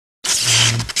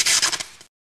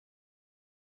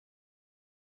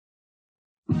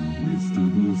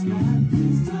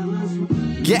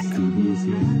Yeah.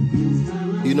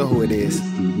 You know who it is.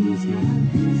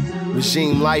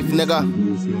 Regime life, nigga.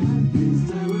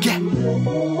 Yeah.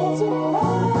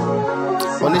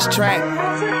 On this track,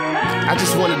 I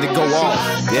just wanted to go off.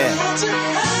 Yeah.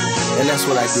 And that's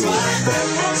what I did.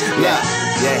 Yeah.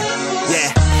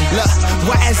 Look,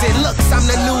 why as it looks, I'm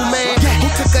the new man who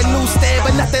took a new stand,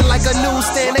 but nothing like a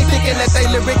newsstand. They thinking that they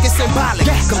lyric is symbolic.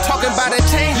 I'm talking about a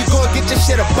chain, you gon' get your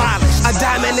shit abolished. A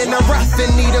diamond in the rough in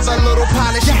need of a little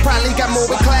polish. You probably got more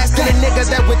with class than a nigga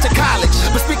that went to college.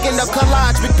 But speaking of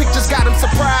collage, big pictures got him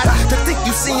surprised. To think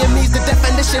you seeing me's the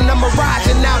definition of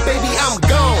mirage. And now, baby, I'm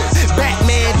gone.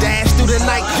 Batman dash through the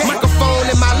night. Microphone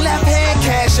in my left hand,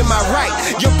 cash in my right.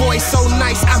 Your boy's so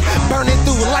nice, I'm burning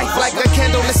through life like a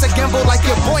candle. It's a gamble like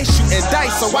your boy shooting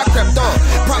dice, so I crept on.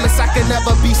 Promise I could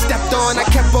never be stepped on. I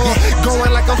kept on going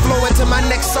like I'm flowing to my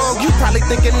next song. You probably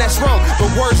thinking that's wrong,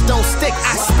 but words don't stick,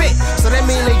 I spit. So that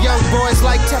mean the young boys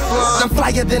like Teflon. I'm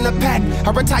flyer than a pack.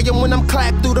 I retire when I'm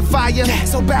clapped through the fire.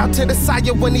 So bow to the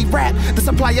sire when he rap, the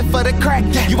supplier for the crack.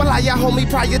 You a liar, homie,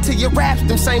 prior to your raps.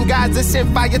 Them same guys that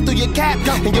send fire through your cap.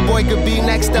 And your boy could be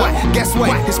next up. Guess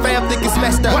what? His fam think it's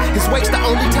messed up. His waist the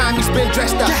only time he's been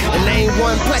dressed up. And they ain't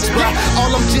one flex, bro.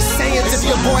 All I'm just saying is if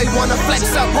your boy wanna flex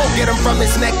up, won't get him from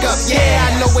his neck up. Yeah,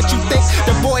 I know what you think.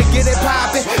 The boy get it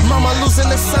poppin'. Mama losing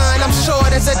the son, I'm sure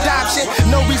there's adoption.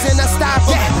 No reason to stop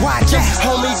him. Watch him,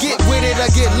 homie, get with it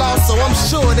or get lost. So I'm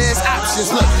sure there's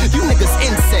options. Look, you niggas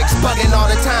insects, bugging all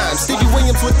the time. Stevie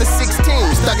Williams with the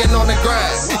 16s, thugging on the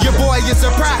grind. Your boy is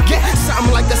a pride,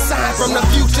 something like a sign from the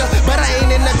future. But I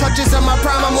ain't in the clutches of my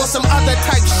prime, I'm on some other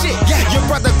type shit. Your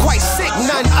brother quite sick,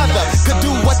 none other could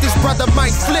do what this brother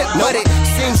might flip. But it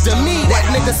seems to me that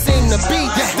niggas seem to be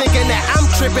thinking that I'm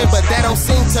tripping, but that don't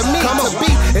seem to me to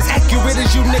be as accurate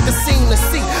as you niggas seem to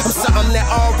see. I'm something that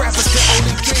all rappers